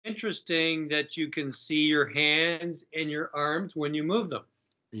interesting that you can see your hands and your arms when you move them.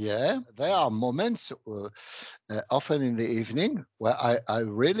 Yeah, there are moments, often in the evening, where I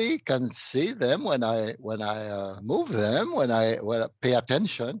really can see them when I move them, when I pay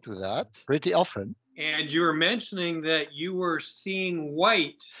attention to that pretty often. And you were mentioning that you were seeing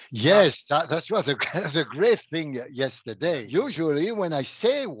white. Yes, that's what the, the great thing yesterday. Usually, when I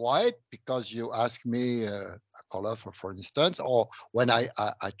say white, because you ask me a color, for instance, or when I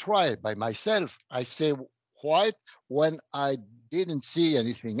try it by myself, I say white when I didn't see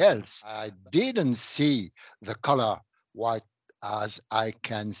anything else. I didn't see the color white as I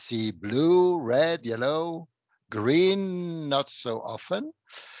can see blue, red, yellow, green, not so often,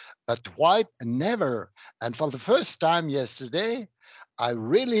 but white never. And for the first time yesterday, I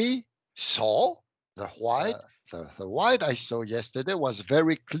really saw the white. The white I saw yesterday was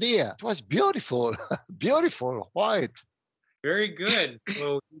very clear. It was beautiful, beautiful white. Very good.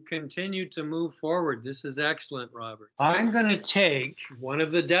 So you continue to move forward. This is excellent, Robert. I'm going to take one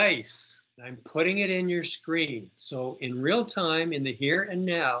of the dice. I'm putting it in your screen. So in real time, in the here and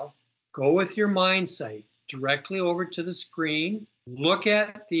now, go with your mind sight directly over to the screen. Look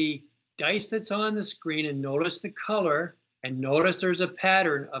at the dice that's on the screen and notice the color, and notice there's a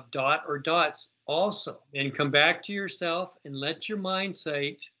pattern of dot or dots also. Then come back to yourself and let your mind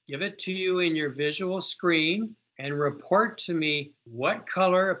sight give it to you in your visual screen and report to me what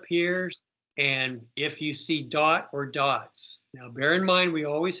color appears and if you see dot or dots. Now, bear in mind, we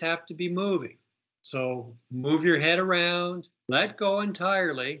always have to be moving. So move your head around, let go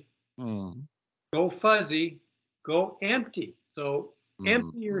entirely, go fuzzy, go empty. So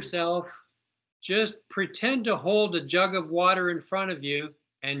empty yourself. Just pretend to hold a jug of water in front of you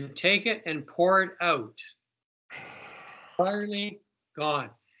and take it and pour it out. Entirely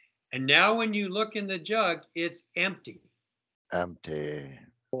gone. And now when you look in the jug, it's empty. Empty.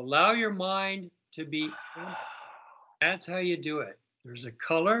 Allow your mind to be empty. That's how you do it. There's a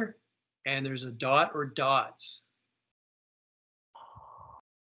color and there's a dot or dots.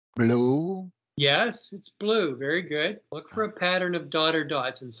 Blue. Yes, it's blue. Very good. Look for a pattern of dot or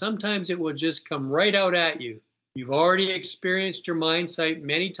dots, and sometimes it will just come right out at you. You've already experienced your mind sight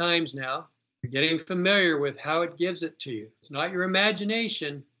many times now. You're getting familiar with how it gives it to you. It's not your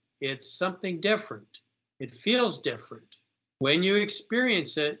imagination. It's something different. It feels different. When you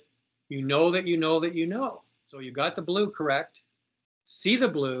experience it, you know that you know that you know. So you got the blue correct. See the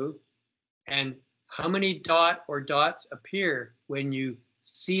blue, and how many dot or dots appear when you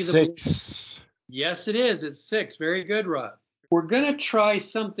see the blue? 6. Yes, it is. It's 6. Very good, Rob. We're going to try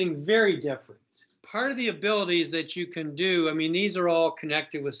something very different. Part of the abilities that you can do, I mean, these are all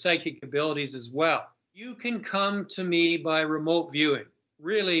connected with psychic abilities as well. You can come to me by remote viewing.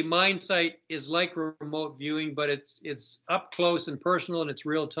 Really, Mindsight is like remote viewing, but it's up close and personal and it's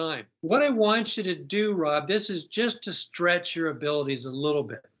real time. What I want you to do, Rob, this is just to stretch your abilities a little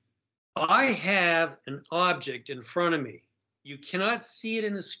bit. I have an object in front of me. You cannot see it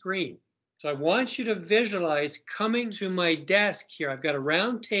in the screen. So I want you to visualize coming to my desk here. I've got a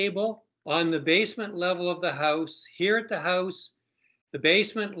round table on the basement level of the house. Here at the house, the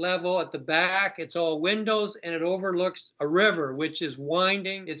basement level at the back, it's all windows and it overlooks a river which is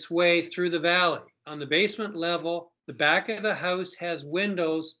winding its way through the valley. On the basement level, the back of the house has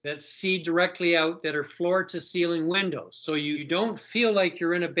windows that see directly out that are floor to ceiling windows. So you don't feel like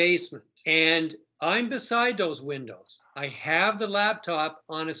you're in a basement. And I'm beside those windows. I have the laptop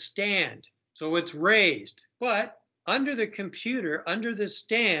on a stand, so it's raised. But under the computer, under the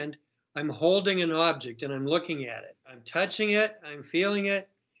stand, I'm holding an object and I'm looking at it. I'm touching it, I'm feeling it,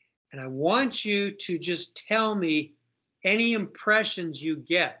 and I want you to just tell me any impressions you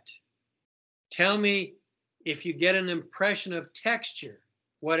get. Tell me if you get an impression of texture,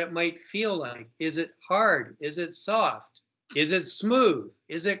 what it might feel like. Is it hard? Is it soft? Is it smooth?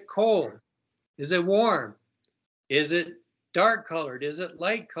 Is it cold? Is it warm? Is it dark colored? Is it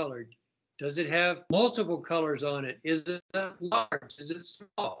light colored? Does it have multiple colors on it? Is it large? Is it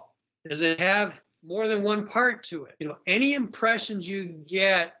small? Does it have more than one part to it? You know, any impressions you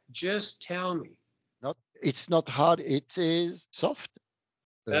get, just tell me. It's not hard. It is soft.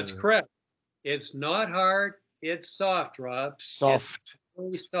 That's correct. It's not hard. It's soft, Rob. Soft. It's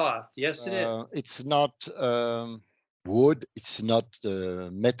really soft. Yes, it is. It's not wood. It's not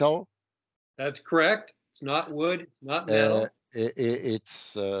metal. That's correct. It's not wood. It's not metal.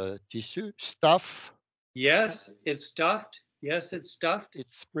 It's tissue, stuff. Yes, it's stuffed. Yes, it's stuffed.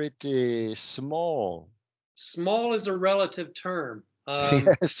 It's pretty small. Small is a relative term.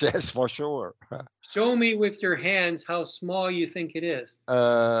 Yes, for sure. Show me with your hands how small you think it is.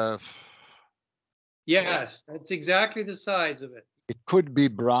 Yes, that's exactly the size of it. It could be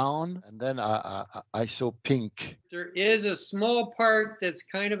brown, and then I saw pink. There is a small part that's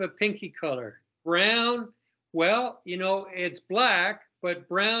kind of a pinky color. Brown, well, you know, it's black, but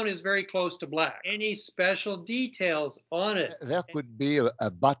brown is very close to black. Any special details on it? There could be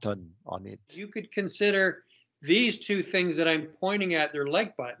a button on it. You could consider these two things that I'm pointing at, they're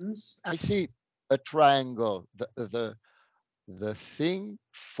like buttons. I see a triangle. The thing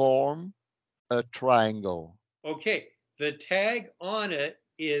form a triangle. Okay, the tag on it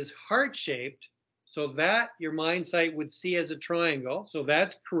is heart-shaped, so that your Mindsight would see as a triangle. So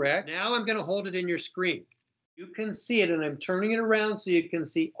that's correct. Now I'm going to hold it in your screen. You can see it, and I'm turning it around so you can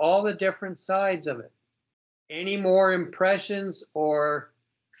see all the different sides of it. Any more impressions or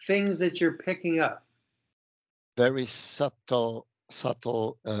things that you're picking up? Very subtle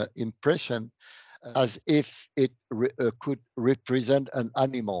impression, as if it could represent an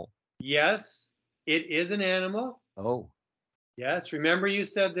animal. Yes, it is an animal. Oh. Yes, remember you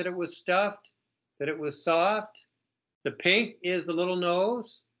said that it was stuffed, that it was soft. The pink is the little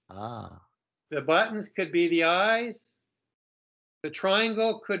nose. Ah. The buttons could be the eyes. The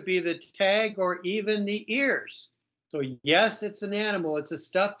triangle could be the tag or even the ears. So yes, it's an animal. It's a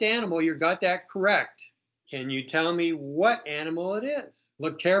stuffed animal. You got that correct. Can you tell me what animal it is?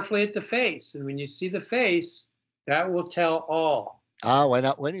 Look carefully at the face. And when you see the face, that will tell all. Ah,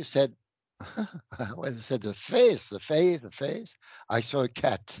 when you said when you said the face, I saw a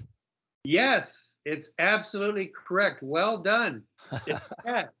cat. Yes, it's absolutely correct. Well done. It's a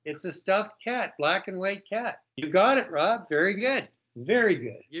cat. It's a stuffed cat, black and white cat. You got it, Rob. Very good. Very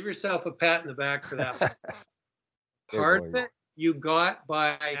good. Give yourself a pat in the back for that one. Part of it you got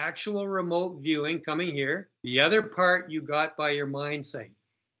by actual remote viewing coming here. The other part you got by your Mindsight.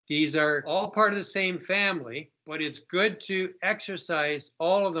 These are all part of the same family, but it's good to exercise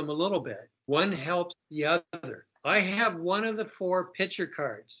all of them a little bit. One helps the other. I have one of the 4 picture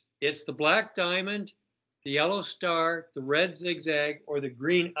cards. It's the black diamond, the yellow star, the red zigzag, or the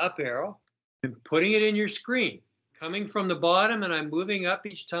green up arrow. I'm putting it in your screen. Coming from the bottom, and I'm moving up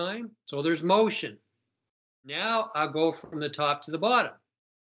each time, so there's motion. Now I'll go from the top to the bottom.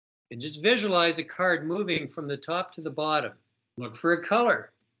 And just visualize a card moving from the top to the bottom. Look for a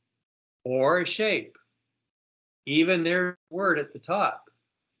color or a shape. Even there's a word at the top.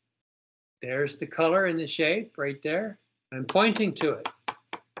 There's the color and the shape right there. I'm pointing to it.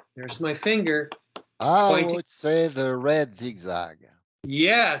 There's my finger. I would say the red zigzag.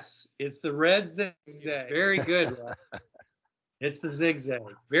 Yes, it's the red zigzag. Very good, Rob. It's the zigzag.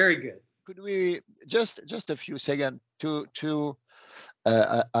 Very good. Could we just a few seconds to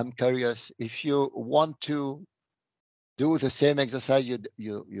I'm curious if you want to do the same exercise you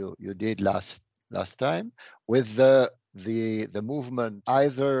did last time with the movement,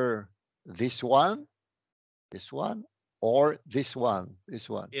 either this one or this one.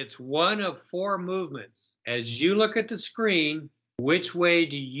 It's one of 4 movements. As you look at the screen, which way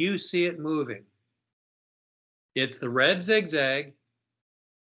do you see it moving? It's the red zigzag,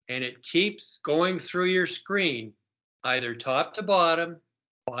 and it keeps going through your screen, either top to bottom,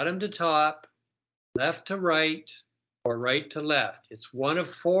 bottom to top, left to right, or right to left. It's one of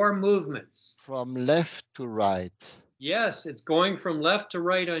 4 movements. From left to right. Yes, it's going from left to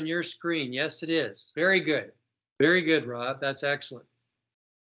right on your screen. Yes, it is. Very good. Very good, Rob. That's excellent.